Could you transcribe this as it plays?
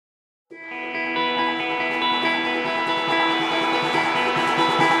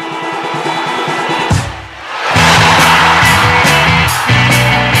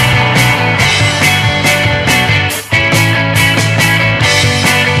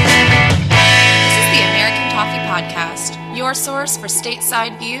your source for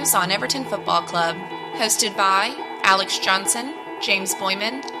stateside views on Everton Football Club. Hosted by Alex Johnson, James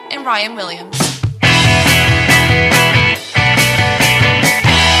Boyman, and Ryan Williams.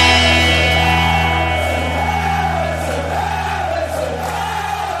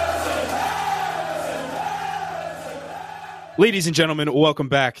 Ladies and gentlemen, welcome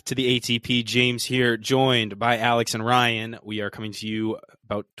back to the ATP. James here, joined by Alex and Ryan. We are coming to you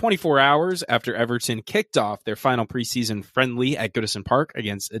about 24 hours after Everton kicked off their final preseason friendly at Goodison Park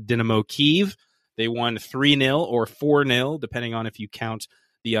against Dynamo Kyiv. They won 3-0 or 4-0, depending on if you count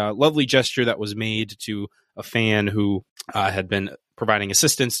the lovely gesture that was made to a fan who had been providing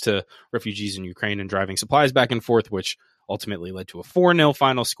assistance to refugees in Ukraine and driving supplies back and forth, which ultimately led to a 4-0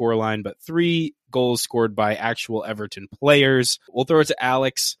 final scoreline, but 3 goals scored by actual Everton players. We'll throw it to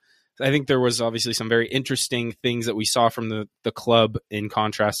Alex. I think there was obviously some very interesting things that we saw from the club in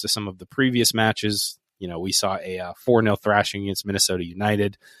contrast to some of the previous matches. You know, we saw a 4-0 thrashing against Minnesota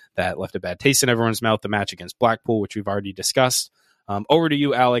United that left a bad taste in everyone's mouth. The match against Blackpool, which we've already discussed. Over to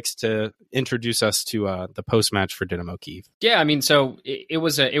you, Alex, to introduce us to the post-match for Dynamo Kyiv. Yeah, I mean, so it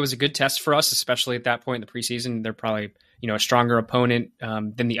was a good test for us, especially at that point in the preseason. They're probably, a stronger opponent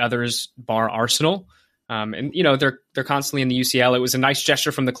than the others, bar Arsenal. And they're constantly in the UCL. It was a nice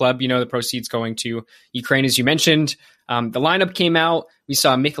gesture from the club. The proceeds going to Ukraine, as you mentioned. The lineup came out. We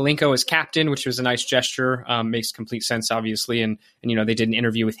saw Mykolenko as captain, which was a nice gesture. Makes complete sense, obviously. And they did an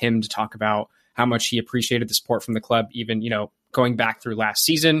interview with him to talk about how much he appreciated the support from the club, even going back through last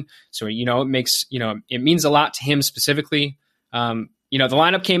season. So it means a lot to him specifically. The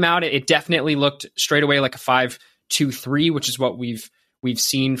lineup came out. It definitely looked straight away like a 5-2-3, which is what we've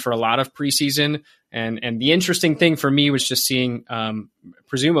seen for a lot of preseason. And the interesting thing for me was just seeing,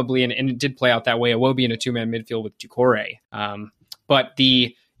 presumably, and it did play out that way, Iwobi in a 2-man midfield with Doucouré. But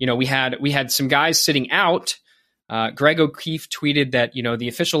we had some guys sitting out. Greg O'Keefe tweeted that, the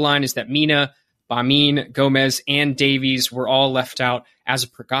official line is that Mina, Bamin, Gomez, and Davies were all left out as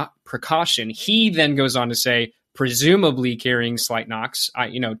a precaution. He then goes on to say, presumably carrying slight knocks.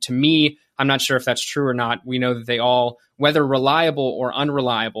 To me, I'm not sure if that's true or not. We know that they all, whether reliable or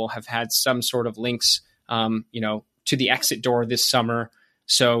unreliable, have had some sort of links, to the exit door this summer.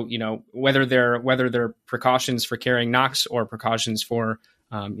 So, whether they're precautions for carrying knocks or precautions for,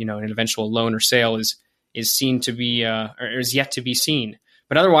 an eventual loan or sale is seen to be, or is yet to be seen.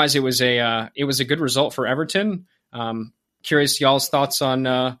 But otherwise, it was a good result for Everton. Curious y'all's thoughts on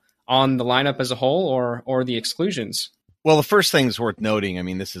the lineup as a whole or the exclusions. Well, the first thing is worth noting. I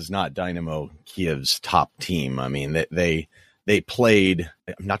mean, this is not Dynamo Kyiv's top team. I mean, they played.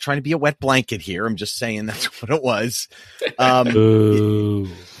 I'm not trying to be a wet blanket here. I'm just saying that's what it was. Well,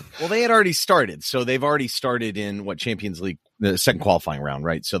 they had already started, so they've already started in Champions League, the second qualifying round,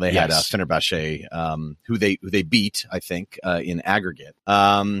 right? So they had Fenerbahce, who they beat, I think, in aggregate.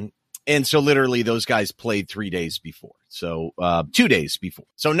 And so literally those guys played 3 days before. So 2 days before.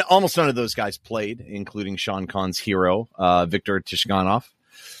 So almost none of those guys played, including Sean Kahn's hero, Viktor Tishganov.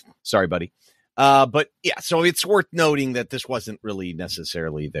 Sorry, buddy. But yeah, so it's worth noting that this wasn't really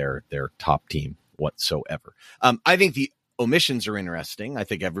necessarily their top team whatsoever. I think the omissions are interesting. I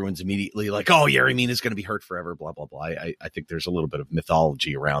think everyone's immediately like, oh, Yerry Mina is going to be hurt forever, blah, blah, blah. I think there's a little bit of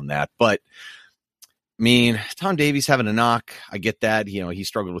mythology around that. But I mean, Tom Davies having a knock, I get that. He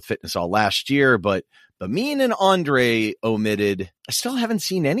struggled with fitness all last year, but Bamin and Andre omitted. I still haven't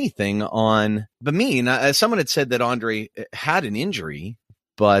seen anything on Bamin. Someone had said that Andre had an injury,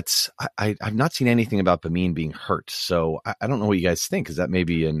 but I've not seen anything about Bamin being hurt. So I don't know what you guys think. Is that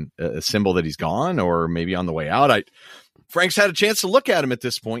maybe a symbol that he's gone or maybe on the way out? Frank's had a chance to look at him at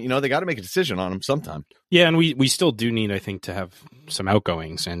this point. They got to make a decision on him sometime. Yeah, and we still do need, I think, to have some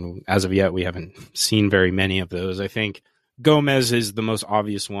outgoings. And as of yet, we haven't seen very many of those. I think Gomez is the most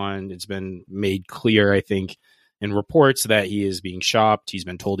obvious one. It's been made clear, I think, in reports that he is being shopped. He's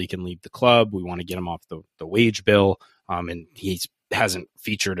been told he can leave the club. We want to get him off the wage bill. And he hasn't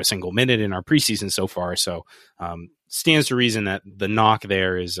featured a single minute in our preseason so far. So stands to reason that the knock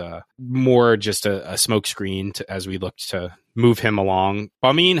there is more just a smokescreen as we look to move him along.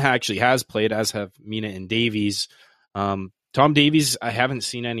 Bamin actually has played, as have Mina and Davies. Tom Davies, I haven't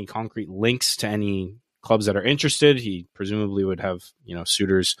seen any concrete links to any clubs that are interested. He presumably would have,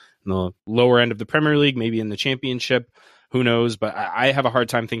 suitors in the lower end of the Premier League, maybe in the Championship. Who knows? But I have a hard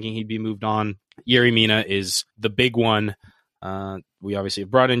time thinking he'd be moved on. Yerry Mina is the big one. We obviously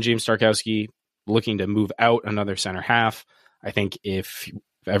have brought in James Tarkowski, looking to move out another center half. I think if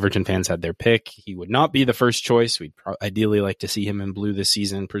Everton fans had their pick, he would not be the first choice. We'd ideally like to see him in blue this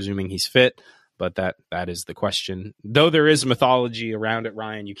season, presuming he's fit. but that is the question. Though there is mythology around it,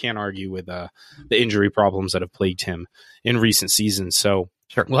 Ryan, you can't argue with the injury problems that have plagued him in recent seasons. So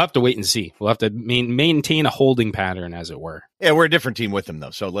sure, we'll have to wait and see. We'll have to maintain a holding pattern, as it were. Yeah, we're a different team with him,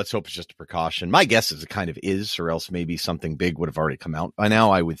 though, so let's hope it's just a precaution. My guess is it kind of is, or else maybe something big would have already come out by now,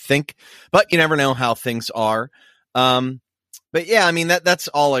 I would think. But you never know how things are. But yeah, I mean, that's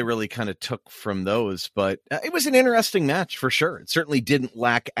all I really kind of took from those. But it was an interesting match for sure. It certainly didn't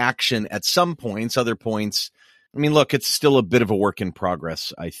lack action at some points. Other points, I mean, look, it's still a bit of a work in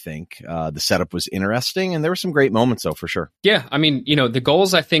progress, I think. The setup was interesting, and there were some great moments, though, for sure. Yeah, I mean, the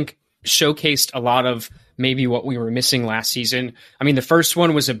goals, I think, showcased a lot of maybe what we were missing last season. I mean, the first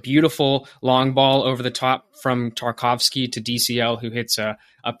one was a beautiful long ball over the top from Tarkowski to DCL, who hits a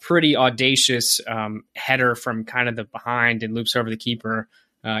pretty audacious header from kind of the behind and loops over the keeper.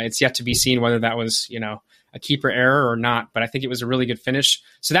 It's yet to be seen whether that was, a keeper error or not, but I think it was a really good finish.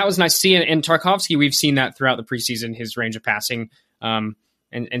 So that was nice to see. And Tarkowski, we've seen that throughout the preseason, his range of passing. And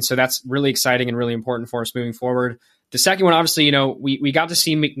so that's really exciting and really important for us moving forward. The second one, obviously, we got to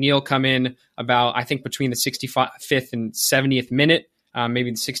see McNeil come in about, I think, between the 65th and 70th minute,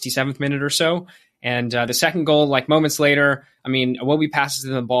 maybe the 67th minute or so. And the second goal, like moments later, I mean, Iwobi passes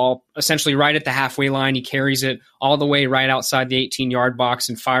the ball essentially right at the halfway line. He carries it all the way right outside the 18-yard box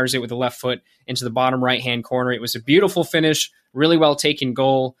and fires it with the left foot into the bottom right-hand corner. It was a beautiful finish, really well taken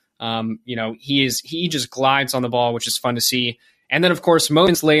goal. He just glides on the ball, which is fun to see. And then, of course,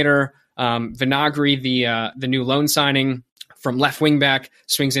 moments later, Vinagre, the new loan signing from left wing back,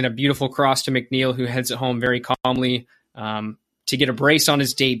 swings in a beautiful cross to McNeil, who heads it home very calmly to get a brace on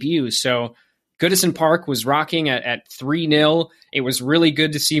his debut. So Goodison Park was rocking at 3-0. It was really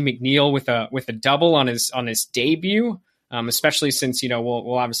good to see McNeil with a double on his debut, especially since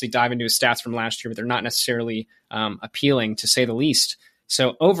we'll obviously dive into his stats from last year, but they're not necessarily appealing, to say the least.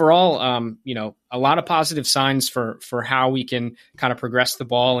 So overall, a lot of positive signs for how we can kind of progress the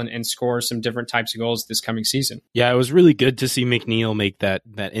ball and score some different types of goals this coming season. Yeah, it was really good to see McNeil make that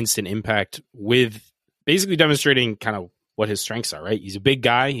instant impact with basically demonstrating kind of what his strengths are, right? He's a big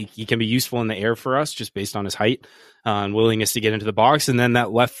guy. He can be useful in the air for us just based on his height and willingness to get into the box. And then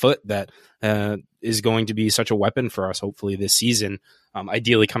that left foot that is going to be such a weapon for us, hopefully this season,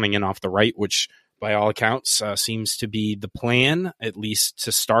 ideally coming in off the right, which by all accounts seems to be the plan, at least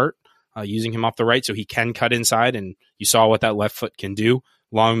to start using him off the right so he can cut inside. And you saw what that left foot can do.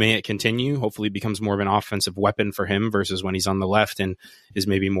 Long may it continue. Hopefully it becomes more of an offensive weapon for him versus when he's on the left and is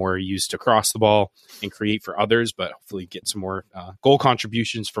maybe more used to cross the ball and create for others, but hopefully get some more goal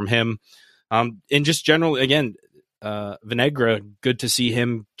contributions from him. And just generally, again, Vinagre, good to see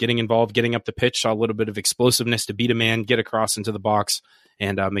him getting involved, getting up the pitch, saw a little bit of explosiveness to beat a man, get across into the box,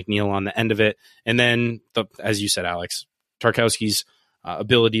 and McNeil on the end of it. And then, as you said, Alex, Tarkowski's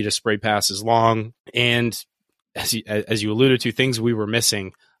ability to spray passes long, and as you alluded to, things we were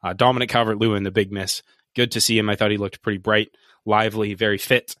missing. Dominic Calvert-Lewin, the big miss. Good to see him. I thought he looked pretty bright, lively, very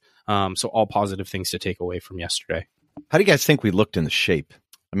fit. So all positive things to take away from yesterday. How do you guys think we looked in the shape?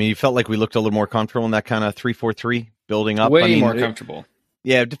 I mean, you felt like we looked a little more comfortable in that kind of 3-4-3 building up. Way more comfortable.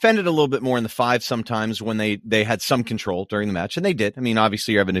 Yeah, defended a little bit more in the 5 sometimes when they had some control during the match, and they did. I mean,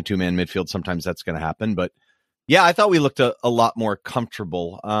 obviously you're having a 2-man midfield. Sometimes that's going to happen, but yeah, I thought we looked a lot more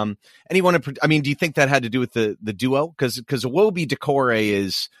comfortable. Do you think that had to do with the duo? Because Iwobi Doucouré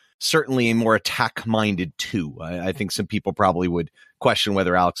is certainly a more attack-minded two. I think some people probably would question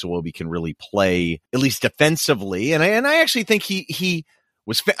whether Alex Iwobi can really play, at least defensively. And I actually think he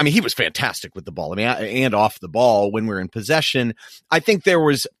was fantastic with the ball. I mean, and off the ball when we're in possession. I think there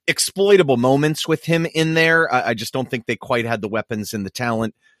was exploitable moments with him in there. I just don't think they quite had the weapons and the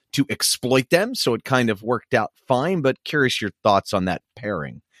talent to exploit them. So it kind of worked out fine, but curious your thoughts on that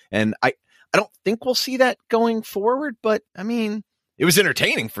pairing. And I don't think we'll see that going forward, but I mean, it was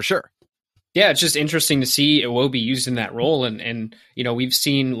entertaining for sure. Yeah, it's just interesting to see Iwobi used in that role. And we've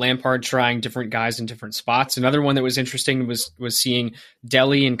seen Lampard trying different guys in different spots. Another one that was interesting was seeing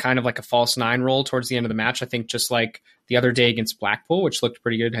Dele in kind of like a false 9 role towards the end of the match. I think just like the other day against Blackpool, which looked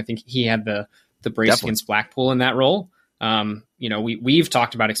pretty good. I think he had the brace Definitely. Against Blackpool in that role. We've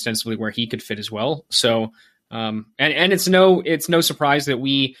talked about extensively where he could fit as well. So, and it's no surprise that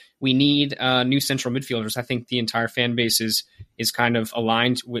we need new central midfielders. I think the entire fan base is kind of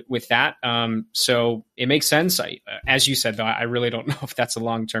aligned with that. So it makes sense. As you said, though, I really don't know if that's a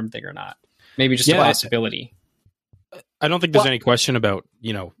long-term thing or not. Maybe just a possibility. I don't think there's any question about,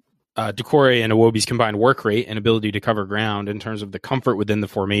 Doucouré and Iwobi's combined work rate and ability to cover ground in terms of the comfort within the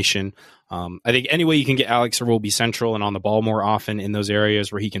formation. I think any way you can get Alex Iwobi central and on the ball more often in those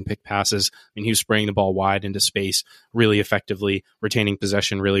areas where he can pick passes. I mean, he was spraying the ball wide into space really effectively, retaining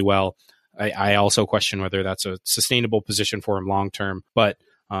possession really well. I also question whether that's a sustainable position for him long term. But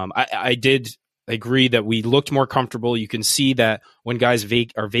I did agree that we looked more comfortable. You can see that when guys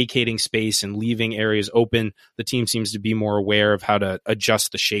are vacating space and leaving areas open, the team seems to be more aware of how to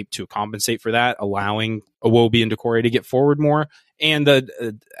adjust the shape to compensate for that, allowing Iwobi and Doucouré to get forward more, and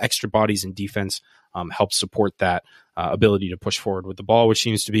the extra bodies in defense help support that ability to push forward with the ball, which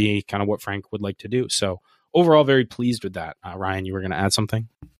seems to be kind of what Frank would like to do. So overall, very pleased with that. Ryan, you were going to add something?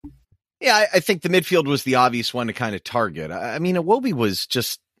 Yeah, I think the midfield was the obvious one to kind of target. I mean, Iwobi was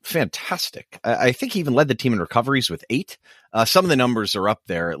just fantastic. I think he even led the team in recoveries with 8. Some of the numbers are up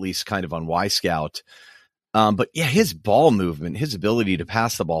there, at least kind of on Y-Scout. But yeah, his ball movement, his ability to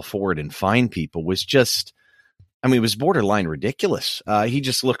pass the ball forward and find people was just, I mean, it was borderline ridiculous. He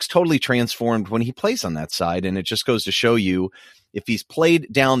just looks totally transformed when he plays on that side. And it just goes to show you, if he's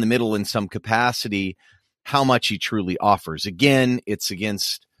played down the middle in some capacity, how much he truly offers. Again, it's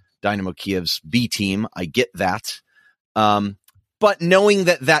against Dynamo Kiev's B team. I get that. But knowing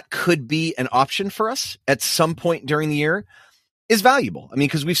that that could be an option for us at some point during the year is valuable. I mean,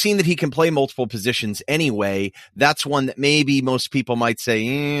 because we've seen that he can play multiple positions anyway. That's one that maybe most people might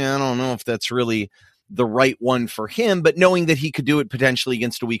say, I don't know if that's really the right one for him. But knowing that he could do it potentially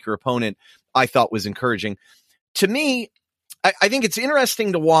against a weaker opponent, I thought was encouraging. To me, I think it's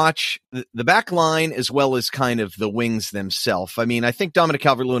interesting to watch the back line as well as kind of the wings themselves. I mean, I think Dominic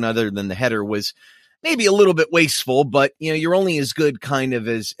Calvert-Lewin, other than the header, was maybe a little bit wasteful, but you're only as good kind of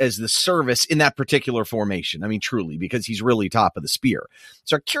as the service in that particular formation. I mean, truly, because he's really top of the spear.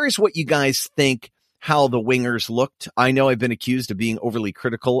 So I'm curious what you guys think, how the wingers looked. I know I've been accused of being overly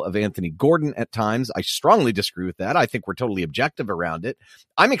critical of Anthony Gordon at times. I strongly disagree with that. I think we're totally objective around it.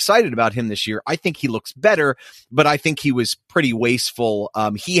 I'm excited about him this year. I think he looks better, but I think he was pretty wasteful.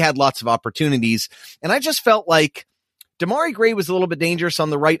 He had lots of opportunities, and I just felt like Demarai Gray was a little bit dangerous on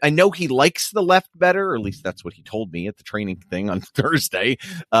the right. I know he likes the left better, or at least that's what he told me at the training thing on Thursday,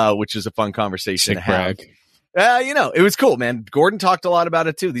 which is a fun conversation to have. It was cool, man. Gordon talked a lot about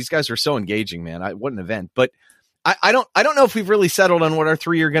it too. These guys are so engaging, man. What an event. But I don't know if we've really settled on what our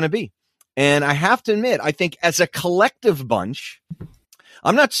 3 are going to be. And I have to admit, I think as a collective bunch,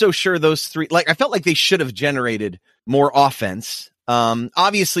 I'm not so sure those 3, I felt like they should have generated more offense.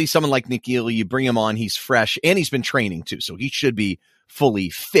 Obviously someone like Nick Neal, you bring him on, he's fresh and he's been training too. So he should be fully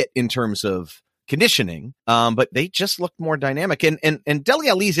fit in terms of conditioning. But they just looked more dynamic, and Dele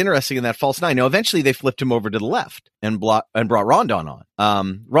Alli's interesting in that false 9. Now, eventually they flipped him over to the left and brought Rondon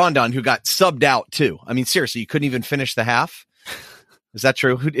on. Rondon, who got subbed out too. I mean, seriously, you couldn't even finish the half. Is that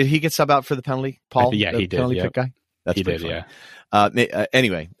true? Did he get subbed out for the penalty? Paul? Yeah, he did. Penalty kick guy? That's he pretty did, funny. Yeah.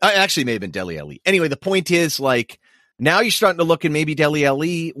 Anyway, actually may have been Dele Alli. Anyway, the point is, now you're starting to look at maybe Dele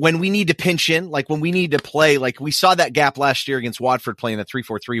Alli when we need to pinch in, when we need to play. We saw that gap last year against Watford playing the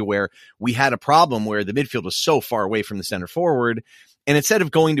 3-4-3 where we had a problem where the midfield was so far away from the center forward. And instead of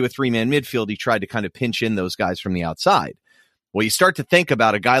going to a 3-man midfield, he tried to kind of pinch in those guys from the outside. Well, you start to think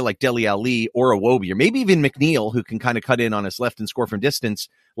about a guy like Dele Alli or Iwobi, or maybe even McNeil, who can kind of cut in on his left and score from distance.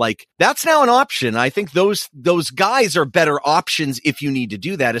 That's now an option. I think those guys are better options if you need to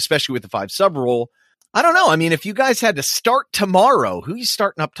do that, especially with the 5 sub role. I don't know. I mean, if you guys had to start tomorrow, who are you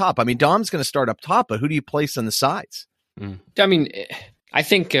starting up top? I mean, Dom's going to start up top, but who do you place on the sides? I mean, I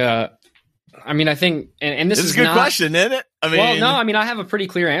think, and this is a good question, isn't it? I have a pretty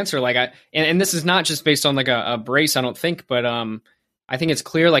clear answer. And this is not just based on a brace, I don't think, but I think it's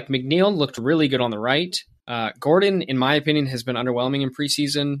clear. McNeil looked really good on the right. Gordon, in my opinion, has been underwhelming in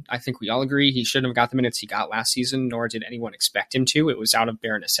preseason. I think we all agree he shouldn't have got the minutes he got last season, nor did anyone expect him to. It was out of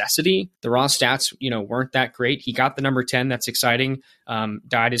bare necessity. The raw stats, weren't that great. He got the number 10. That's exciting.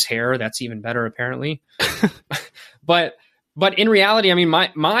 Dyed his hair. That's even better, apparently. But in reality, I mean,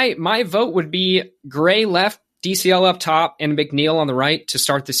 my vote would be Gray left, DCL up top, and McNeil on the right to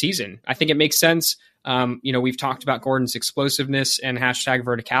start the season. I think it makes sense. We've talked about Gordon's explosiveness and hashtag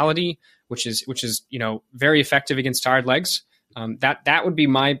verticality, which is very effective against tired legs. That would be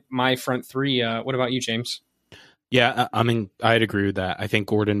my front 3. What about you, James? Yeah, I mean, I'd agree with that. I think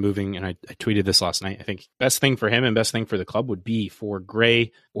Gordon moving, and I tweeted this last night, I think best thing for him and best thing for the club would be for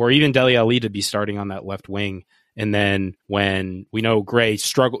Gray or even Dele Alli to be starting on that left wing. And then when we know Gray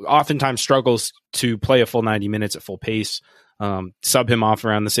oftentimes struggles to play a full 90 minutes at full pace, sub him off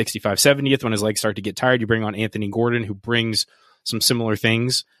around the 65, 70th when his legs start to get tired. You bring on Anthony Gordon, who brings some similar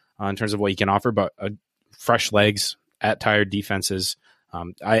things in terms of what he can offer, but fresh legs at tired defenses.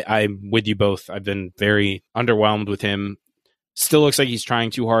 I'm with you both. I've been very underwhelmed with him. Still looks like he's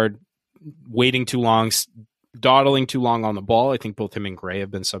trying too hard, waiting too long, dawdling too long on the ball. I think both him and Gray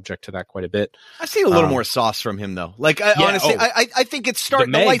have been subject to that quite a bit. I see a little more sauce from him, though. Like, honestly, I think it's the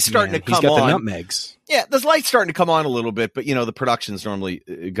light's starting to come on. He's got the nutmegs. Yeah, the light's starting to come on a little bit, but, the production's normally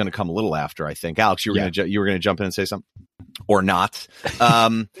going to come a little after, I think. Alex, you were going to jump in and say something? Or not?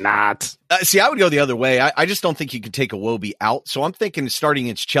 Not. See, I would go the other way. I just don't think you could take Iwobi out. So I'm thinking starting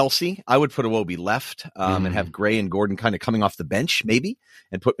against Chelsea, I would put Iwobi left and have Gray and Gordon kind of coming off the bench, maybe,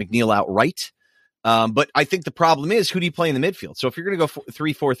 and put McNeil out right. But I think the problem is, who do you play in the midfield? So if you're going to go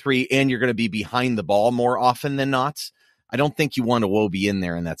 3-4-3 and you're going to be behind the ball more often than not, I don't think you want Iwobi in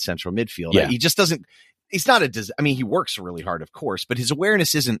there in that central midfield. Yeah. He just doesn't. He's not he works really hard, of course, but his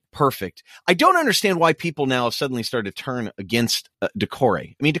awareness isn't perfect. I don't understand why people now have suddenly started to turn against Decore.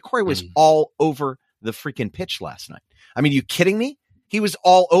 I mean, Decore was all over the freaking pitch last night. I mean, you kidding me? He was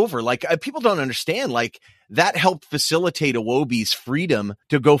all over. Like, people don't understand. Like, that helped facilitate Iwobi's freedom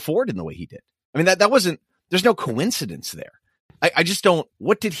to go forward in the way he did. I mean, that wasn't, there's no coincidence there. I just don't,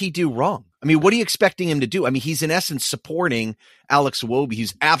 what did he do wrong? I mean, what are you expecting him to do? I mean, he's in essence supporting Alex Iwobi.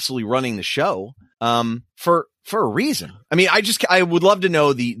 He's absolutely running the show for a reason. I mean, I would love to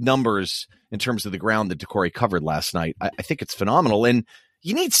know the numbers in terms of the ground that Decore covered last night. I think it's phenomenal, and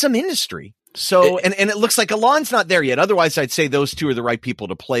you need some industry. So, and it looks like Alon's not there yet. Otherwise, I'd say those two are the right people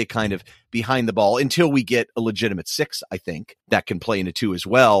to play kind of behind the ball until we get a legitimate 6, I think, that can play into 2 as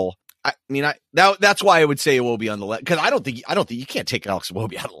well. I mean, that's why I would say Iwobi on the left, because I don't think you can't take Alex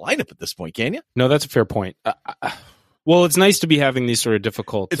Iwobi out of the lineup at this point, can you? No, that's a fair point. Well, it's nice to be having these sort of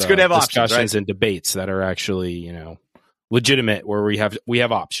difficult it's good to have discussions options, right? and debates that are actually, legitimate, where we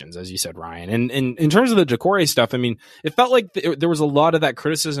have options, as you said, Ryan. And in terms of the Decore stuff, I mean, it felt like there was a lot of that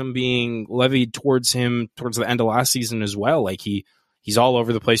criticism being levied towards him towards the end of last season as well. Like he's all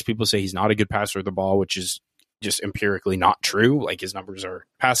over the place. People say he's not a good passer of the ball, which is just empirically not true. Like, his numbers are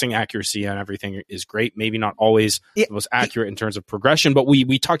passing accuracy and everything is great. Maybe not always the most accurate in terms of progression, but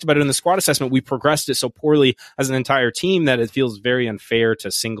we talked about it in the squad assessment. We progressed it so poorly as an entire team that it feels very unfair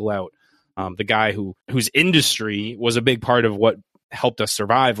to single out the guy whose industry was a big part of what helped us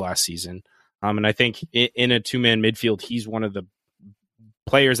survive last season. And I think in a 2-man midfield, he's one of the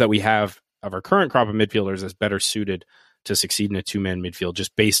players that we have of our current crop of midfielders that's better suited to succeed in a 2-man midfield,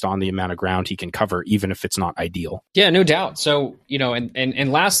 just based on the amount of ground he can cover, even if it's not ideal. Yeah, no doubt. So,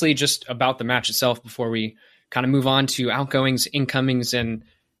 and lastly, just about the match itself, before we kind of move on to outgoings, incomings, and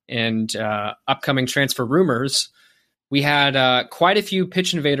upcoming transfer rumors, we had quite a few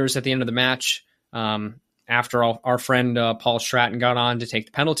pitch invaders at the end of the match. After our friend Paul Stratton got on to take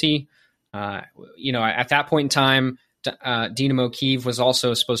the penalty, at that point in time, Dynamo Kyiv was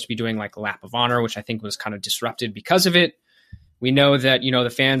also supposed to be doing like a lap of honor, which I think was kind of disrupted because of it. We know that,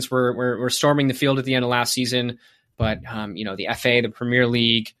 the fans were storming the field at the end of last season, but, the FA, the Premier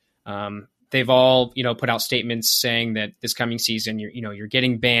League, they've all, put out statements saying that this coming season, you're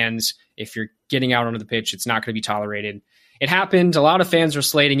getting bans. If you're getting out onto the pitch, it's not going to be tolerated. It happened. A lot of fans were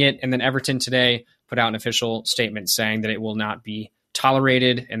slating it. And then Everton today put out an official statement saying that it will not be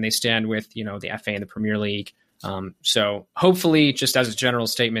tolerated. And they stand with, the FA and the Premier League. So hopefully, just as a general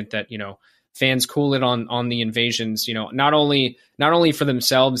statement, that, fans cool it on the invasions, not only for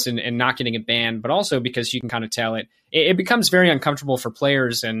themselves and not getting a ban, but also because you can kind of tell it becomes very uncomfortable for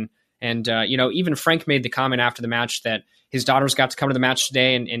players. And even Frank made the comment after the match that his daughters got to come to the match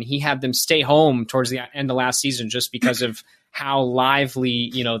today and he had them stay home towards the end of last season just because of how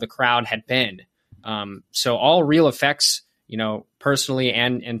lively, the crowd had been. So all real effects, personally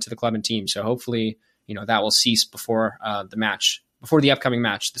and to the club and team. So hopefully, that will cease before the upcoming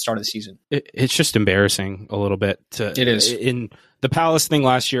match, the start of the season. It's just embarrassing a little bit. It is. In the Palace thing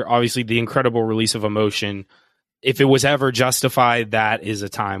last year, obviously the incredible release of emotion. If it was ever justified, that is a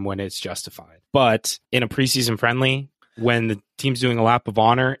time when it's justified. But in a preseason friendly, when the team's doing a lap of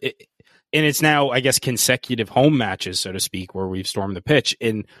honor, and it's now, I guess, consecutive home matches, so to speak, where we've stormed the pitch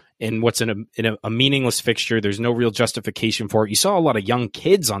in what's in a meaningless fixture. There's no real justification for it. You saw a lot of young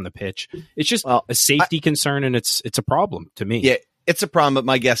kids on the pitch. It's just a safety concern, and it's a problem to me. Yeah, it's a problem, but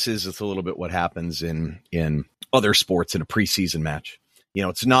my guess is it's a little bit what happens in other sports in a preseason match.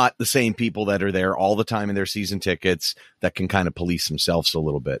 It's not the same people that are there all the time in their season tickets that can kind of police themselves a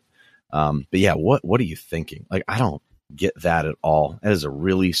little bit. But yeah, what are you thinking? Like, I don't get that at all. That is a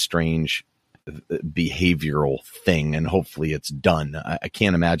really strange behavioral thing, and hopefully it's done. I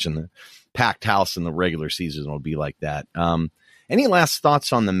can't imagine the packed house in the regular season will be like that. Any last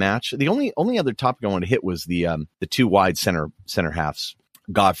thoughts on the match? The only other topic I wanted to hit was the 2 wide center halves,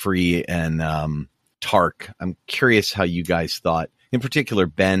 Godfrey and Tark. I'm curious how you guys thought in particular,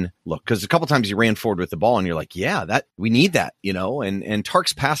 Ben, look, because a couple times he ran forward with the ball and you're like, yeah, that we need that, and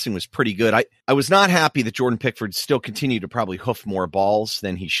Tark's passing was pretty good. I was not happy that Jordan Pickford still continued to probably hoof more balls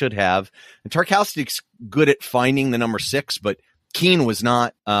than he should have. And Tarkowski's good at finding the number 6, but Keane was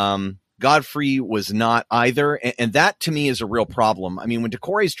not. Godfrey was not either. And that to me is a real problem. I mean, when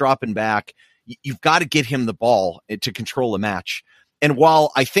Decore's dropping back, you've got to get him the ball to control a match. And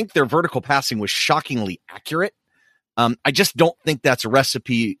while I think their vertical passing was shockingly accurate, I just don't think that's a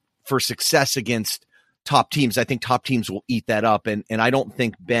recipe for success against top teams. I think top teams will eat that up. And I don't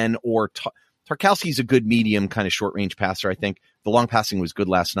think Ben or Tarkowski's a good medium kind of short range passer. I think the long passing was good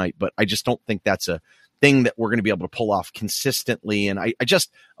last night, but I just don't think that's a thing that we're going to be able to pull off consistently. And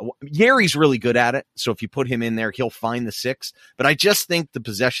Yeri's really good at it. So if you put him in there, he'll find the 6, but I just think the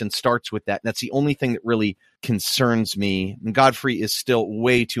possession starts with that. And that's the only thing that really concerns me. And Godfrey is still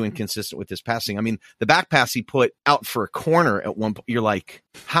way too inconsistent with his passing. I mean, the back pass he put out for a corner at one point, you're like,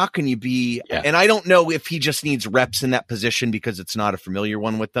 how can you be? Yeah. And I don't know if he just needs reps in that position because it's not a familiar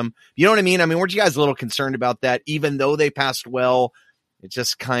one with them. You know what I mean? Weren't you guys a little concerned about that? Even though they passed well, it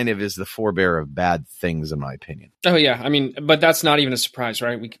just kind of is the forebear of bad things, in my opinion. Oh, yeah. But that's not even a surprise,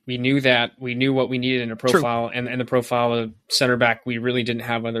 right? We knew that. We knew what we needed in a profile, and the profile of center back we really didn't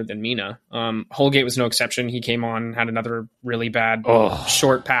have other than Mina. Holgate was no exception. He came on, had another really bad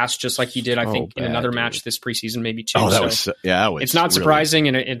short pass, just like he did, I think, in another match this preseason, maybe 2. It's not surprising,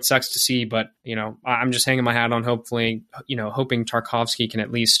 and it sucks to see, but, I'm just hanging my hat on hoping Tarkowski can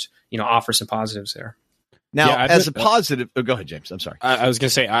at least, offer some positives there. Now, as a positive, go ahead, James. I'm sorry. I was going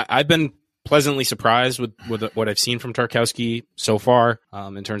to say, I've been pleasantly surprised with what I've seen from Tarkowski so far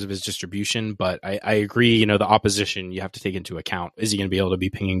in terms of his distribution. But I agree, the opposition you have to take into account. Is he going to be able to be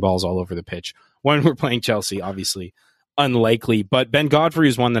pinging balls all over the pitch? When we're playing Chelsea, obviously unlikely. But Ben Godfrey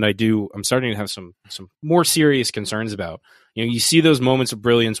is one that I'm starting to have some more serious concerns about. You see those moments of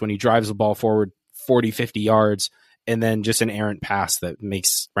brilliance when he drives the ball forward 40, 50 yards, and then just an errant pass that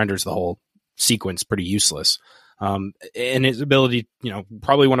renders the whole sequence pretty useless. And his ability,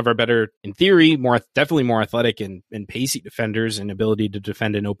 probably one of our better, in theory, definitely more athletic and pacey defenders, and ability to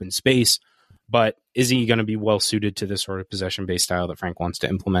defend in open space. But is he going to be well suited to this sort of possession-based style that Frank wants to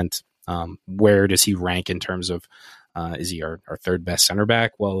implement? Where does he rank in terms of, is he our third best center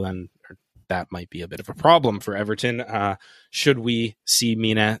back? Well, then that might be a bit of a problem for Everton. Should we see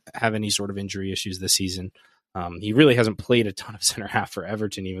Mina have any sort of injury issues this season? He really hasn't played a ton of center half for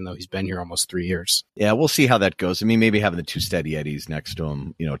Everton, even though he's been here almost 3 years. Yeah, we'll see how that goes. Maybe having the 2 steady Eddies next to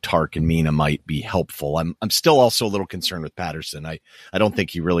him, Tark and Mina might be helpful. I'm still also a little concerned with Patterson. I don't think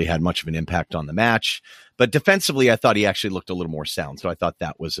he really had much of an impact on the match, but defensively, I thought he actually looked a little more sound. So I thought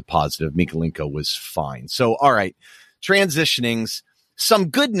that was a positive. Mikalenko was fine. So, all right, transitionings. Some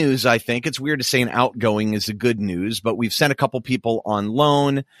good news, I think. It's weird to say an outgoing is a good news, but we've sent a couple people on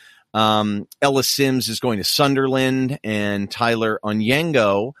loan. Ellis Sims is going to Sunderland, and Tyler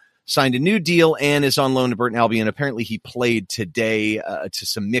Onyengo signed a new deal and is on loan to Burton Albion. Apparently he played today to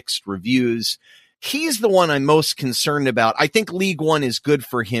some mixed reviews. He's the one I'm most concerned about. I think League One is good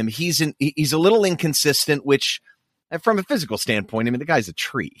for him. He's a little inconsistent, which from a physical standpoint, the guy's a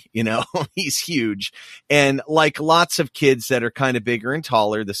tree, he's huge. And like lots of kids that are kind of bigger and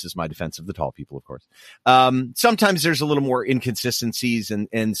taller, this is my defense of the tall people, of course. Sometimes there's a little more inconsistencies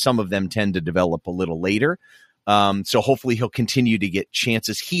and some of them tend to develop a little later. So hopefully he'll continue to get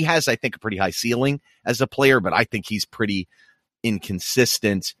chances. He has, I think, a pretty high ceiling as a player, but I think he's pretty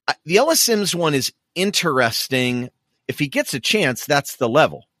inconsistent. The Ellis Sims one is interesting. If he gets a chance, that's the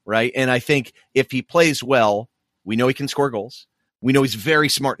level, right? And I think if he plays well, we know he can score goals. We know he's very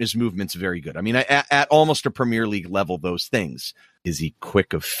smart and his movement's very good. At almost a Premier League level, those things. Is he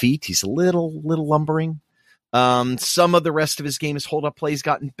quick of feet? He's a little lumbering. Some of the rest of his game, his hold-up play's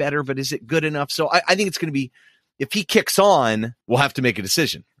gotten better, but is it good enough? So I think it's going to be, if he kicks on, we'll have to make a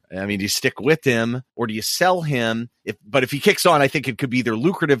decision. Do you stick with him or do you sell him? But if he kicks on, I think it could be either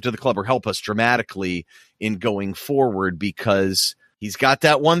lucrative to the club or help us dramatically in going forward, because he's got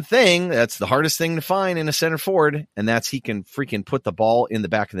that one thing that's the hardest thing to find in a center forward, and that's he can freaking put the ball in the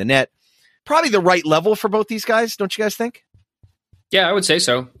back of the net. Probably the right level for both these guys, don't you guys think? Yeah, I would say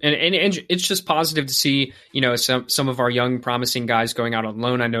so. And it's just positive to see, some of our young promising guys going out on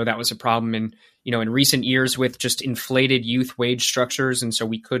loan. I know that was a problem in recent years with just inflated youth wage structures, and so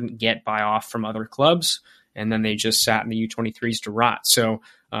we couldn't get buy off from other clubs, and then they just sat in the U23s to rot. So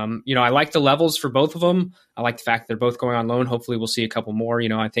I like the levels for both of them. I like the fact that they're both going on loan. Hopefully we'll see a couple more.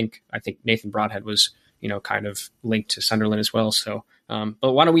 I think Nathan Broadhead was, kind of linked to Sunderland as well. So,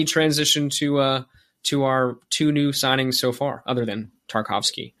 but why don't we transition to our 2 new signings so far, other than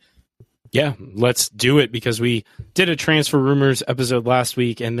Tarkowski? Yeah, let's do it, because we did a transfer rumors episode last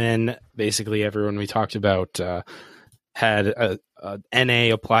week, and then basically everyone we talked about had a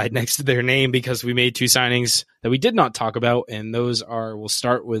NA applied next to their name because we made two signings that we did not talk about, and those are, we'll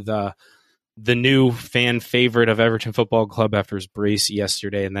start with the new fan favorite of Everton Football Club after his brace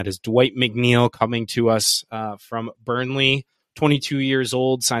yesterday, and that is Dwight McNeil, coming to us from Burnley, 22 years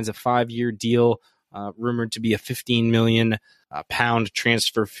old, signs a 5-year deal, rumored to be a £15 million pound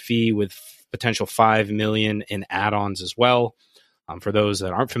transfer fee with potential $5 million in add-ons as well. For those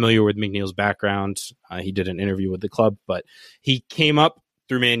that aren't familiar with McNeil's background, he did an interview with the club, but he came up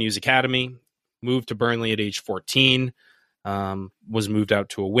through Man U's academy, moved to Burnley at age 14, was moved out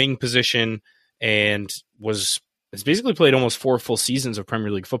to a wing position, and has basically played almost 4 full seasons of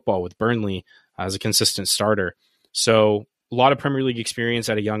Premier League football with Burnley as a consistent starter. So a lot of Premier League experience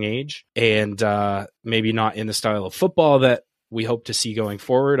at a young age, and maybe not in the style of football that we hope to see going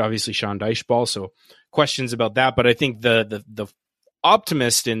forward. Obviously, Sean Dyche ball, so questions about that. But I think the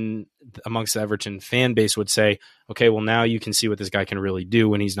optimist amongst the Everton fan base would say, okay, well, now you can see what this guy can really do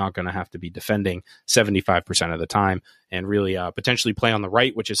when he's not going to have to be defending 75% of the time, and really potentially play on the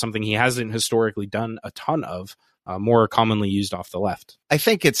right, which is something he hasn't historically done a ton of, more commonly used off the left. I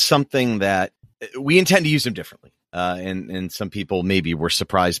think it's something that we intend to use him differently. And some people maybe were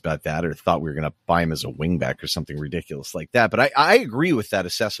surprised about that, or thought we were going to buy him as a wingback or something ridiculous like that. But I agree with that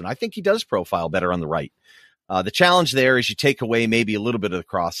assessment. I think he does profile better on the right. The challenge there is you take away maybe a little bit of the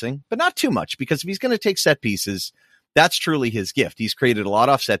crossing, but not too much, because if he's going to take set pieces, that's truly his gift. He's created a lot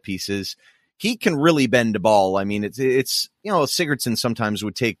off set pieces. He can really bend the ball. I mean, it's Sigurdsson sometimes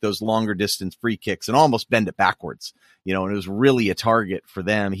would take those longer distance free kicks and almost bend it backwards, and it was really a target for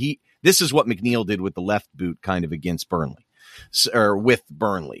them. This is what McNeil did with the left boot kind of against Burnley, or with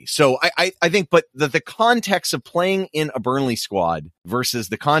Burnley. So I think, but the context of playing in a Burnley squad versus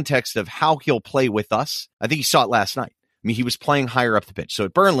the context of how he'll play with us, I think you saw it last night. I mean, he was playing higher up the pitch. So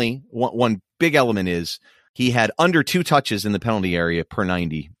at Burnley, one big element is he had under 2 touches in the penalty area per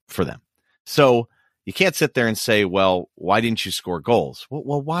 90 for them. So you can't sit there and say, well, why didn't you score goals?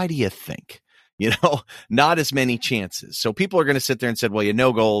 Well, why do you think? Not as many chances. So people are going to sit there and say, well, you had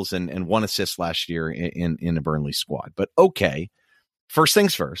no goals and 1 assist last year in a Burnley squad. But okay, first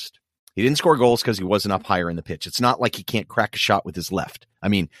things first, he didn't score goals because he wasn't up higher in the pitch. It's not like he can't crack a shot with his left. I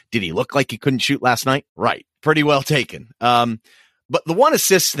mean, did he look like he couldn't shoot last night? Right. Pretty well taken. But the 1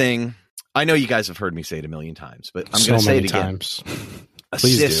 assist thing, I know you guys have heard me say it a million times, but I'm going to say it again.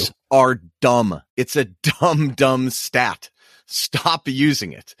 Assists are dumb. It's a dumb stat. Stop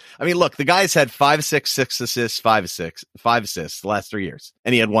using it. I mean, look, the guy's had 5 assists, 5 assists the last 3 years,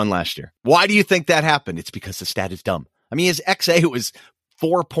 and he had 1 last year. Why do you think that happened? It's because the stat is dumb. I mean, his XA was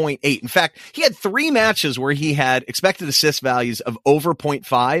 4.8. In fact, he had 3 matches where he had expected assist values of over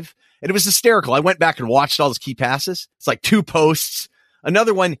 0.5, and it was hysterical. I went back and watched all his key passes. It's like 2 posts.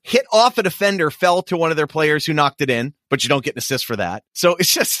 Another one hit off a defender, fell to one of their players who knocked it in, but you don't get an assist for that. So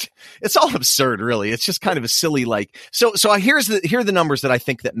it's all absurd, really. It's just kind of a silly, so here are the numbers that I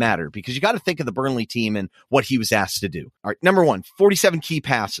think that matter, because you got to think of the Burnley team and what he was asked to do. All right. Number 1, 47 key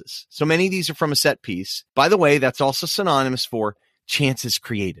passes. So many of these are from a set piece. By the way, that's also synonymous for chances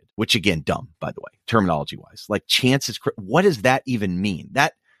created, which again, dumb, by the way, terminology wise, like chances. What does that even mean?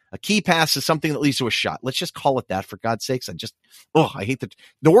 That a key pass is something that leads to a shot. Let's just call it that, for God's sakes. I hate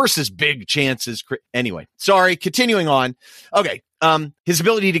the worst is big chances. Anyway, sorry, continuing on. Okay. His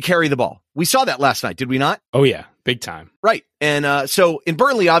ability to carry the ball. We saw that last night, did we not? Oh yeah. Big time. Right. And so in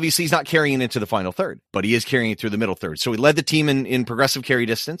Burnley, obviously he's not carrying it into the final third, but he is carrying it through the middle third. So he led the team in progressive carry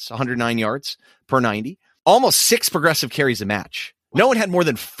distance, 109 yards per 90, almost 6 progressive carries a match. No one had more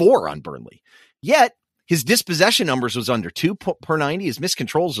than 4 on Burnley. Yet his dispossession numbers was under 2 per 90. His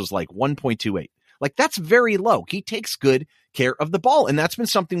miscontrols was like 1.28. Like, that's very low. He takes good care of the ball. And that's been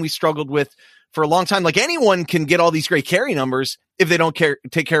something we struggled with for a long time. Like, anyone can get all these great carry numbers if they don't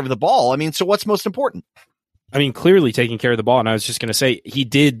take care of the ball. I mean, so what's most important? I mean, clearly taking care of the ball. And I was just going to say,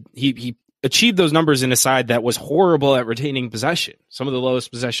 he achieved those numbers in a side that was horrible at retaining possession. Some of the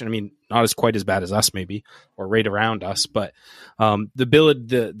lowest possession, I mean, not as quite as bad as us maybe, or right around us, but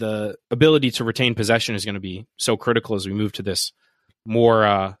the ability to retain possession is going to be so critical as we move to this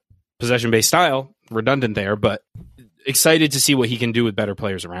more possession-based style. Redundant there, but excited to see what he can do with better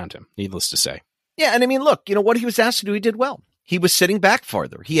players around him, needless to say. Yeah, and I mean, look, what he was asked to do, he did well. He was sitting back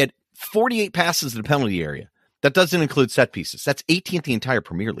farther. He had 48 passes in the penalty area. That doesn't include set pieces. That's 18th the entire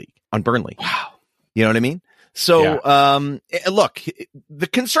Premier League on Burnley. Wow. You know what I mean? So, look, the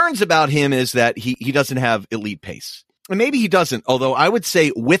concerns about him is that he doesn't have elite pace. And maybe he doesn't, although I would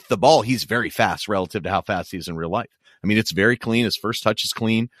say with the ball, he's very fast relative to how fast he is in real life. I mean, it's very clean. His first touch is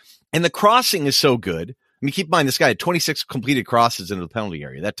clean. And the crossing is so good. I mean, keep in mind, this guy had 26 completed crosses into the penalty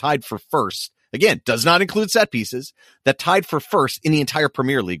area. That tied for first. Again, does not include set pieces. That tied for first in the entire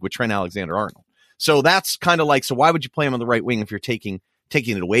Premier League with Trent Alexander-Arnold. So that's kind of like, so why would you play him on the right wing if you're taking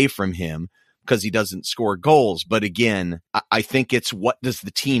it away from him because he doesn't score goals? But again, I think it's what does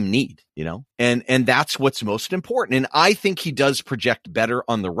the team need, you know? And that's what's most important. And I think he does project better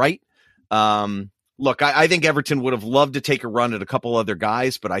on the right. Look, I think Everton would have loved to take a run at a couple other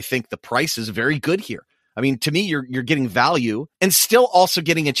guys, but I think the price is very good here. I mean, to me, you're getting value and still also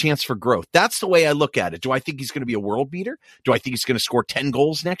getting a chance for growth. That's the way I look at it. Do I think he's going to be a world beater? Do I think he's going to score 10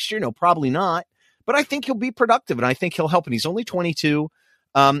 goals next year? No, probably not. But I think he'll be productive, and I think he'll help. And he's only 22.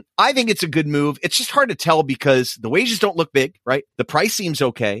 I think it's a good move. It's just hard to tell because the wages don't look big, right? The price seems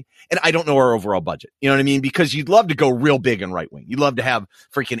okay. And I don't know our overall budget. You know what I mean? Because you'd love to go real big in right wing. You'd love to have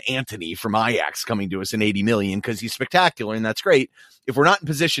freaking Anthony from Ajax coming to us in 80 million because he's spectacular, and that's great. If we're not in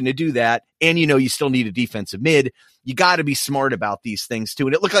position to do that, and you know you still need a defensive mid, you got to be smart about these things too.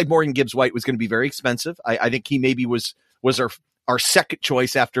 And it looked like Morgan Gibbs-White was going to be very expensive. I think he maybe was our second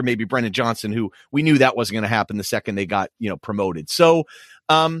choice after maybe Brennan Johnson, who we knew that wasn't going to happen the second they got, promoted. So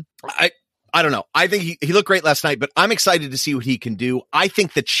I don't know. I think he looked great last night, but I'm excited to see what he can do. I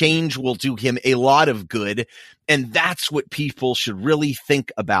think the change will do him a lot of good, and that's what people should really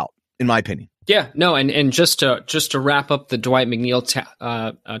think about, in my opinion. Yeah, no, and just to wrap up the Dwight McNeil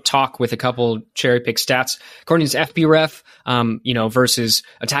talk with a couple cherry pick stats, according to FBref, versus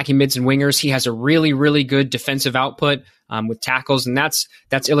attacking mids and wingers, he has a really, really good defensive output with tackles, and that's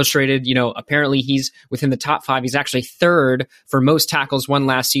illustrated. Apparently he's within the top 5. He's actually third for most tackles won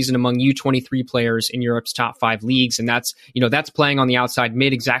last season among U23 players in Europe's top 5 leagues, and that's playing on the outside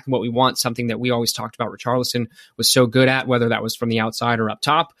mid, exactly what we want. Something that we always talked about Richarlison was so good at, whether that was from the outside or up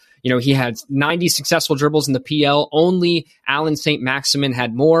top. He had 90 successful dribbles in the PL. Only Alan St. Maximin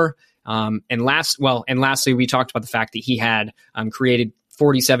had more. And lastly, we talked about the fact that he had created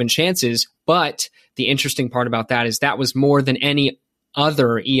 47 chances. But the interesting part about that is that was more than any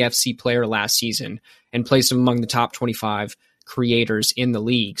other EFC player last season and placed him among the top 25 creators in the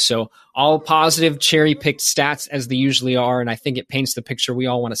league. So all positive cherry-picked stats as they usually are, and I think it paints the picture we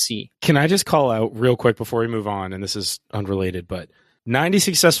all want to see. Can I just call out real quick before we move on, and this is unrelated, but 90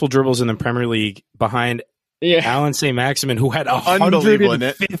 successful dribbles in the Premier League behind Alan St. Maximin, who had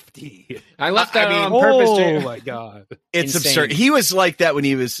 150. I left that on purpose. Oh my God. It's insane. Absurd. He was like that when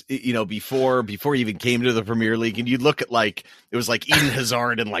he was, before he even came to the Premier League, and you'd look at it was like Eden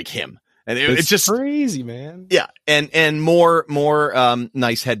Hazard and like him. And it's just crazy, man. Yeah. And more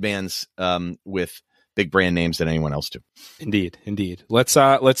nice headbands with big brand names than anyone else do. Indeed. Let's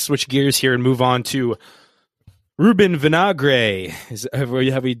switch gears here and move on to Ruben Vinagre.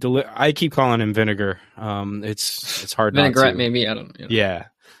 I keep calling him Vinegar. It's hard not to. Vinaigrette, maybe. I don't know. Yeah.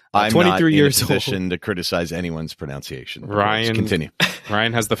 I'm 23 not years in a position to criticize anyone's pronunciation. Ryan, let's continue.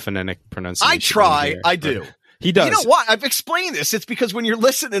 Ryan has the phonetic pronunciation. I try. I do. He does. You know what? I've explained this. It's because when you're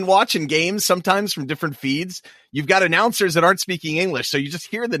listening and watching games, sometimes from different feeds, you've got announcers that aren't speaking English. So you just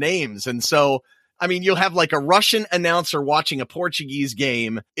hear the names. And so, you'll have like a Russian announcer watching a Portuguese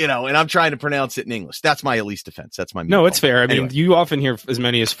game, and I'm trying to pronounce it in English. That's my least offense. That's my No, it's fair. Anyway. You often hear as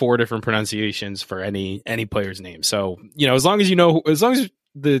many as 4 different pronunciations for any player's name. So, as long as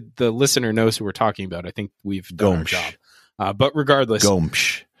the listener knows who we're talking about, I think we've done our job. But regardless,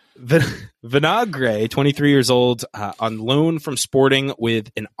 Vinagre, 23 years old, on loan from Sporting with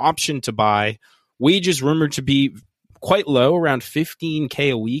an option to buy. Wages rumored to be quite low, around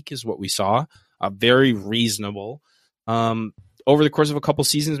 15K a week is what we saw. Very reasonable. Over the course of a couple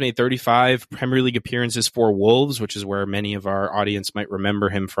seasons, made 35 Premier League appearances for Wolves, which is where many of our audience might remember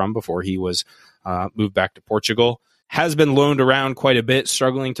him from before he was moved back to Portugal. Has been loaned around quite a bit,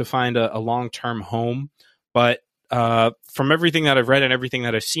 struggling to find a long-term home. But from everything that I've read and everything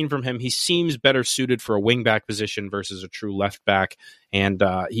that I've seen from him, he seems better suited for a wing-back position versus a true left-back. And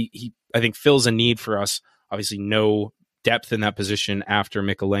he I think, fills a need for us. Obviously, no depth in that position after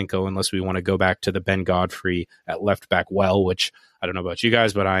Mykolenko, unless we want to go back to the Ben Godfrey at left back which I don't know about you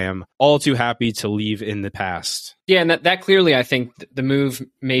guys, but I am all too happy to leave in the past. Yeah, and that clearly, I think the move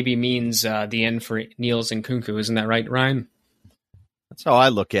maybe means the end for Niels Nkunku. Isn't that right, Ryan? That's how I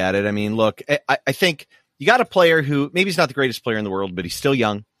look at it. Look, I think you got a player who maybe he's not the greatest player in the world, but he's still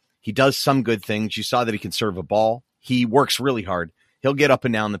young. He does some good things. You saw that he can serve a ball. He works really hard. He'll get up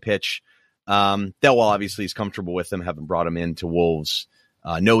and down the pitch. Thelwell obviously is comfortable with him, having brought him into Wolves,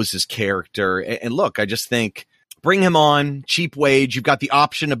 knows his character. And look, I just think bring him on, cheap wage. You've got the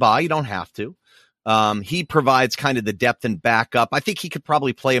option to buy. You don't have to. He provides kind of the depth and backup. I think he could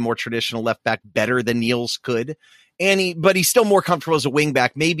probably play a more traditional left back better than Niels could. but he's still more comfortable as a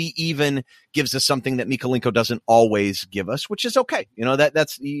wingback, maybe even gives us something that Mykolenko doesn't always give us, which is okay.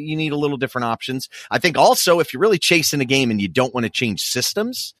 That's, you need a little different options. I think also if you're really chasing a game and you don't want to change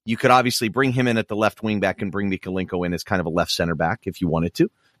systems, you could obviously bring him in at the left wingback and bring Mykolenko in as kind of a left center back if you wanted to,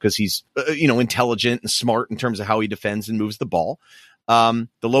 because he's, intelligent and smart in terms of how he defends and moves the ball. The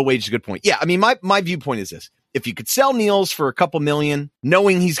low wage is a good point. Yeah. I mean, my viewpoint is this. If you could sell Niels for a couple million,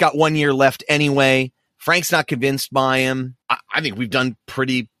 knowing he's got 1 year left anyway, Frank's not convinced by him, I think we've done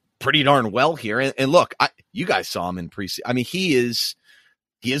pretty darn well here. And look, you guys saw him in preseason. I mean, he is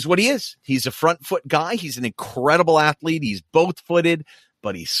what he is. He's a front foot guy. He's an incredible athlete. He's both footed,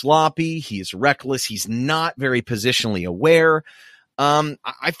 but he's sloppy. He's reckless. He's not very positionally aware.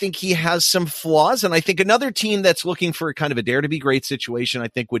 I think he has some flaws, and I think another team that's looking for kind of a dare to be great situation, I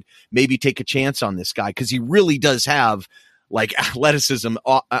think would maybe take a chance on this guy, because he really does have like athleticism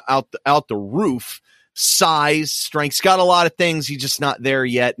out the roof, size, strength. He's got a lot of things. He's just not there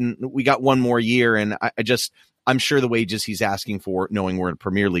yet, and we got 1 more year, and I'm sure the wages he's asking for, knowing we're in a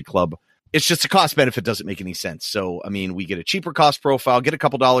Premier League club, it's just a cost benefit doesn't make any sense. So, I mean, we get a cheaper cost profile, get a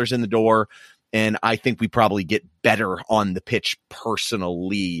couple dollars in the door, and I think we probably get better on the pitch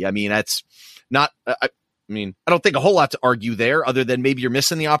personally. I mean, that's not, I don't think a whole lot to argue there, other than maybe you're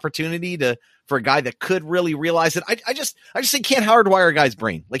missing the opportunity for a guy that could really realize it. I just think can't hardwire a guy's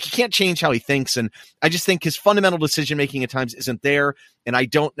brain. Like, he can't change how he thinks. And I just think his fundamental decision-making at times isn't there. And I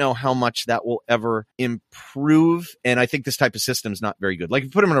don't know how much that will ever improve. And I think this type of system is not very good. Like, if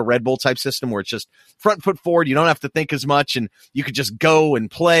you put him in a Red Bull type system where it's just front foot forward, you don't have to think as much and you could just go and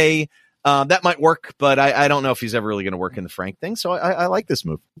play. That might work, but I don't know if he's ever really going to work in the Frank thing. So I like this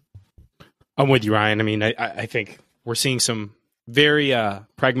move. I'm with you, Ryan. I mean, I think we're seeing some very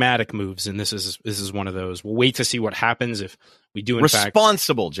pragmatic moves, and this is one of those. We'll wait to see what happens if we do, in fact.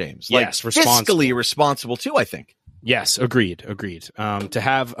 Responsible, James. Yes, responsible. Fiscally responsible, too, I think. Yes, agreed. To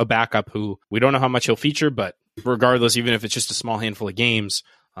have a backup who we don't know how much he'll feature, but regardless, even if it's just a small handful of games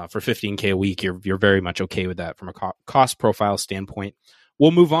for $15K a week, you're very much okay with that from a cost profile standpoint. We'll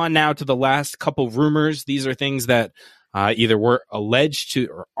move on now to the last couple rumors. These are things that either were alleged to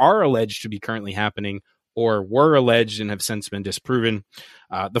or are alleged to be currently happening, or were alleged and have since been disproven.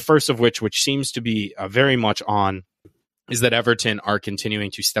 The first of which seems to be very much on, is that Everton are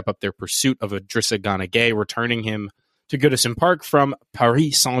continuing to step up their pursuit of Idrissa Gana Gueye, returning him to Goodison Park from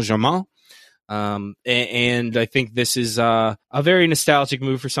Paris Saint-Germain. And I think this is a very nostalgic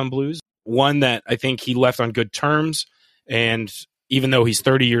move for some Blues, one that I think he left on good terms. And even though he's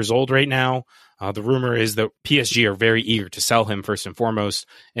 30 years old right now, the rumor is that PSG are very eager to sell him first and foremost,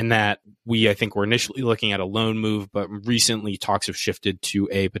 and that I think we're initially looking at a loan move, but recently talks have shifted to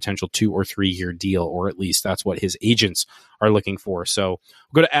a potential 2 or 3 year deal, or at least that's what his agents are looking for. So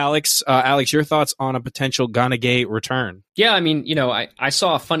we'll go to Alex. Alex, your thoughts on a potential Gana Gueye return? Yeah, I mean, I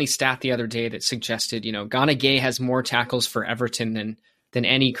saw a funny stat the other day that suggested, Gana Gueye has more tackles for Everton than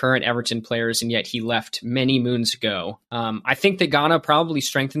any current Everton players, and yet he left many moons ago. I think that Ghana probably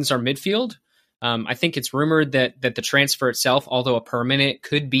strengthens our midfield. I think it's rumored that the transfer itself, although a permanent,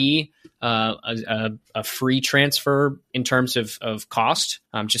 could be a free transfer in terms of cost,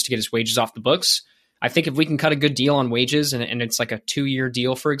 just to get his wages off the books. I think if we can cut a good deal on wages and it's like a 2-year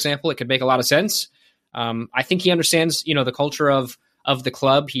deal, for example, it could make a lot of sense. I think he understands, the culture of the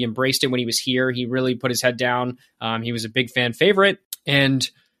club. He embraced it when he was here. He really put his head down. He was a big fan favorite. And,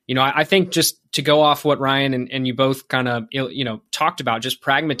 I think just to go off what Ryan and you both kind of, talked about, just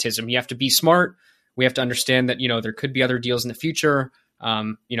pragmatism. You have to be smart. We have to understand that, there could be other deals in the future.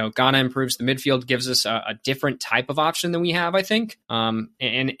 Ghana improves the midfield, gives us a different type of option than we have, I think.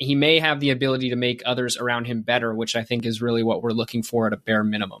 And he may have the ability to make others around him better, which I think is really what we're looking for at a bare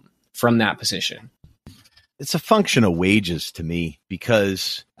minimum from that position. It's a function of wages to me,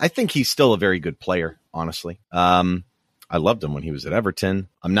 because I think he's still a very good player, honestly. I loved him when he was at Everton.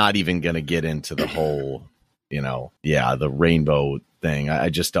 I'm not even going to get into the whole, the rainbow thing. I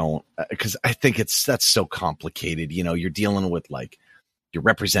just don't, because I think that's so complicated. You're dealing with you're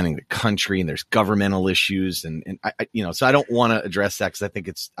representing the country and there's governmental issues and so I don't want to address that because I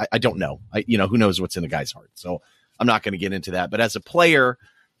think I don't know. Who knows what's in the guy's heart. So I'm not going to get into that. But as a player,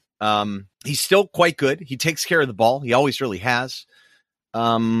 he's still quite good. He takes care of the ball. He always really has.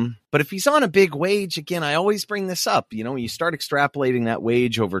 But if he's on a big wage, again, I always bring this up, when you start extrapolating that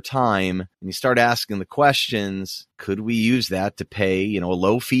wage over time and you start asking the questions, could we use that to pay, a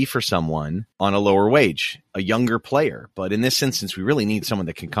low fee for someone on a lower wage, a younger player? But in this instance, we really need someone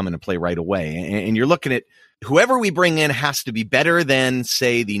that can come in and play right away. And you're looking at whoever we bring in has to be better than,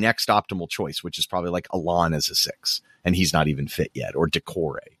 say, the next optimal choice, which is probably like Alon as a 6, and he's not even fit yet, or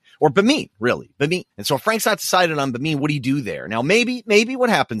Decore, or Bameen, really. Bameen. And so if Frank's not decided on Bameen, what do you do there? Now, maybe what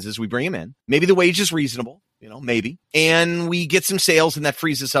happens is we bring him in. Maybe the wage is reasonable, maybe. And we get some sales and that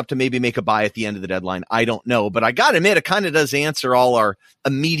frees us up to maybe make a buy at the end of the deadline. I don't know. But I got to admit, it kind of does answer all our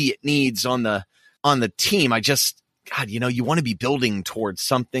immediate needs on the team. God, you want to be building towards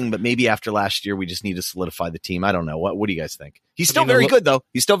something, but maybe after last year, we just need to solidify the team. I don't know. What do you guys think? He's still very good, though.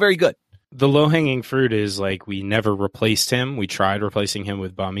 He's still very good. The low-hanging fruit is we never replaced him. We tried replacing him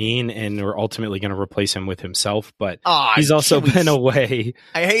with Bameen, and we're ultimately going to replace him with himself, but he's also been away.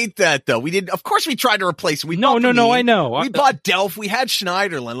 I hate that, though. Of course we tried to replace him. No, I know. We bought Delph. We had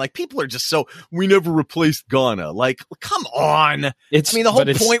Schneiderlin. People are just we never replaced Ghana. Come on. The whole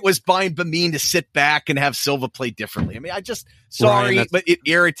point was buying Bameen to sit back and have Silva play differently. Ryan, but it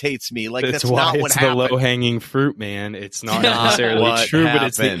irritates me. That's not what happened. It's the low-hanging fruit, man. It's not necessarily true, but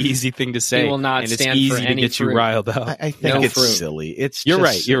it's the easy thing to say. He will not and stand it's easy for to any get fruit. you riled up. I think it's silly. You're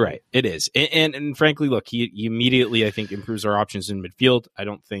right. It is. And frankly, look, he immediately, I think, improves our options in midfield. I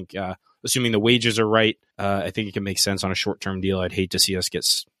don't think, assuming the wages are right, I think it can make sense on a short-term deal. I'd hate to see us get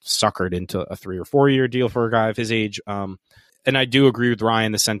suckered into a 3 or 4 year deal for a guy of his age. And I do agree with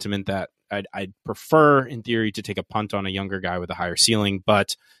Ryan, the sentiment that I'd prefer, in theory, to take a punt on a younger guy with a higher ceiling.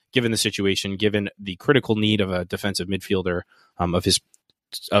 But given the situation, given the critical need of a defensive midfielder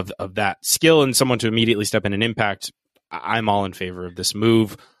of that skill and someone to immediately step in and impact, I'm all in favor of this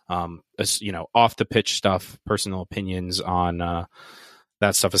move. Off the pitch stuff, personal opinions on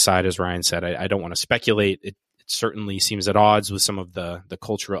that stuff aside, as Ryan said, I don't want to speculate. It certainly seems at odds with some of the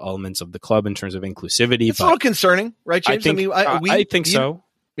cultural elements of the club in terms of inclusivity. It's a little concerning, right, James? I think so.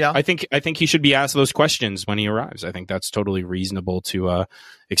 Yeah, I think he should be asked those questions when he arrives. I think that's totally reasonable to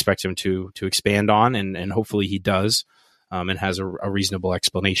expect him to expand on, and hopefully he does, and has a reasonable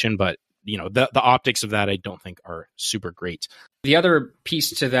explanation. But the optics of that I don't think are super great. The other piece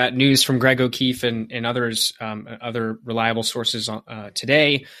to that news from Greg O'Keefe and others, other reliable sources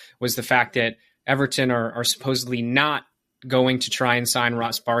today, was the fact that Everton are supposedly not going to try and sign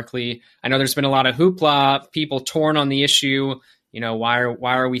Ross Barkley. I know there's been a lot of hoopla, people torn on the issue. Why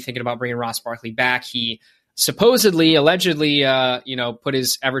are we thinking about bringing Ross Barkley back? He supposedly, allegedly, put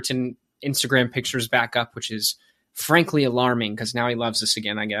his Everton Instagram pictures back up, which is frankly alarming because now he loves us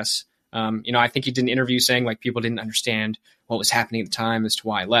again, I guess. I think he did an interview saying people didn't understand what was happening at the time as to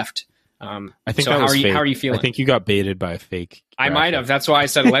why I left. I think so. How are you feeling? I think you got baited by a fake. I might have. That's why I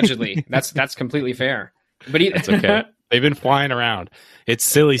said allegedly. That's completely fair. But that's okay. They've been flying around. It's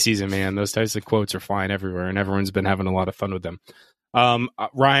silly season, man. Those types of quotes are flying everywhere, and everyone's been having a lot of fun with them.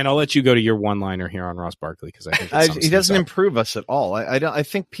 Ryan, I'll let you go to your one-liner here on Ross Barkley because I think he doesn't improve us at all. I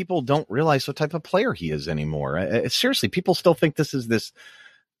think people don't realize what type of player he is anymore. Seriously, people still think this is this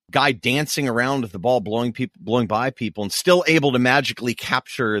guy dancing around with the ball, blowing by people, and still able to magically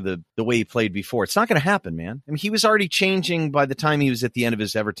capture the way he played before. It's not going to happen, man. He was already changing by the time he was at the end of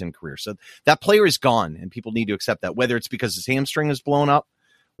his Everton career. So that player is gone, and people need to accept that. Whether it's because his hamstring is blown up,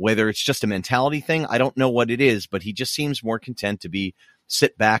 whether it's just a mentality thing, I don't know what it is, but he just seems more content to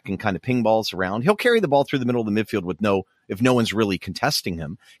sit back and kind of ping balls around. He'll carry the ball through the middle of the midfield if no one's really contesting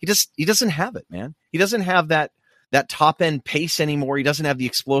him. He doesn't have it, man. He doesn't have that top end pace anymore. He doesn't have the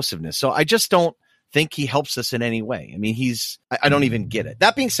explosiveness. So I just don't think he helps us in any way. I don't even get it.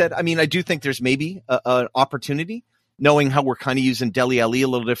 That being said, I do think there's maybe an opportunity, knowing how we're kind of using Dele Alli a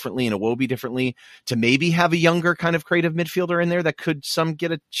little differently and Iwobi differently, to maybe have a younger kind of creative midfielder in there that could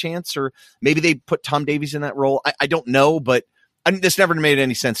get a chance, or maybe they put Tom Davies in that role. I don't know, but this never made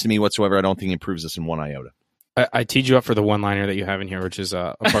any sense to me whatsoever. I don't think he improves us in one iota. I teed you up for the one-liner that you have in here, which is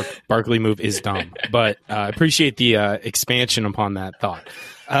a Barkley move is dumb, but I appreciate the expansion upon that thought.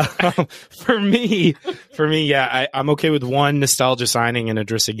 For me, yeah, I'm okay with one nostalgia signing in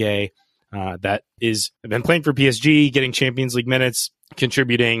Idrissa Gueye. That is been playing for PSG, getting Champions League minutes,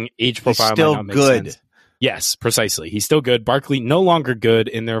 contributing, age profile. He's still good. Sense. Yes, precisely. He's still good. Barkley no longer good,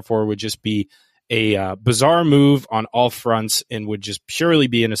 and therefore would just be a bizarre move on all fronts and would just purely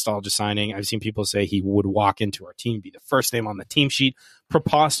be a nostalgia signing. I've seen people say he would walk into our team, be the first name on the team sheet.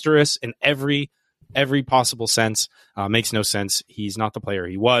 Preposterous in every possible sense. Makes no sense. He's not the player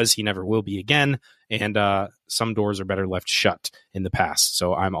he was. He never will be again. And some doors are better left shut in the past.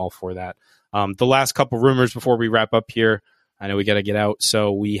 So I'm all for that. The last couple rumors before we wrap up here, I know we got to get out.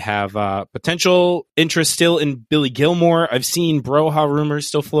 So we have potential interest still in Billy Gilmore. I've seen Broha rumors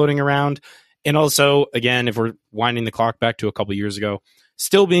still floating around. And also, again, if we're winding the clock back to a couple years ago,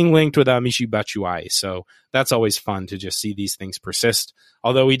 still being linked with Michy Batshuayi. So that's always fun to just see these things persist.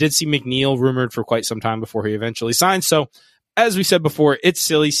 Although we did see McNeil rumored for quite some time before he eventually signed. So as we said before, it's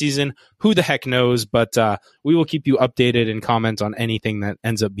silly season. Who the heck knows? But we will keep you updated and comment on anything that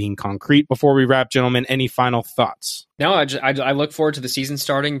ends up being concrete. Before we wrap, gentlemen, any final thoughts? No, I look forward to the season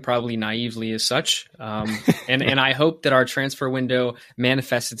starting, probably naively as such. And I hope that our transfer window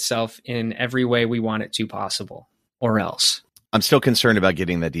manifests itself in every way we want it to possible, or else. I'm still concerned about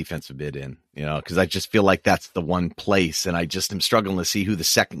getting that defensive bid in, because I just feel like that's the one place. And I just am struggling to see who the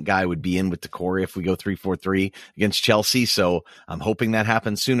second guy would be in with Decore if we go 3-4-3 against Chelsea. So I'm hoping that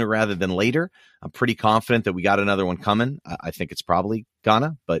happens sooner rather than later. I'm pretty confident that we got another one coming. I think it's probably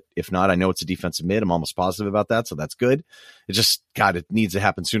Ghana, but if not, I know it's a defensive mid. I'm almost positive about that. So that's good. It just, it needs to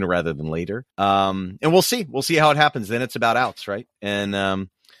happen sooner rather than later. And we'll see. We'll see how it happens. Then it's about outs, right? And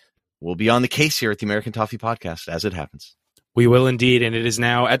we'll be on the case here at the American Toffee Podcast as it happens. We will indeed, and it is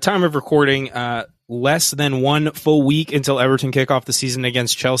now, at time of recording, less than 1 full week until Everton kick off the season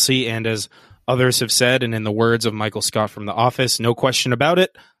against Chelsea, and as others have said, and in the words of Michael Scott from The Office, no question about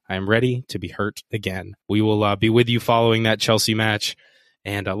it, I am ready to be hurt again. We will be with you following that Chelsea match,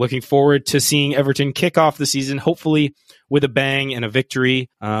 and looking forward to seeing Everton kick off the season, hopefully with a bang and a victory.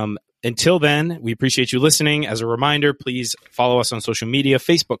 Until then, we appreciate you listening. As a reminder, please follow us on social media,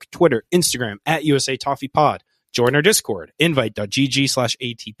 Facebook, Twitter, Instagram, at USA Toffee Pod. Join our Discord,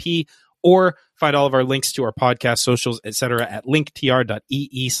 invite.gg/ATP, or find all of our links to our podcast, socials, etc. at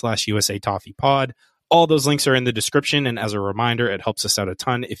linktr.ee/USA Toffee Pod. All those links are in the description, and as a reminder, it helps us out a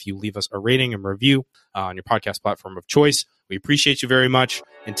ton if you leave us a rating and review on your podcast platform of choice. We appreciate you very much.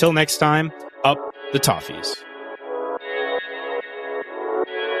 Until next time, up the Toffees.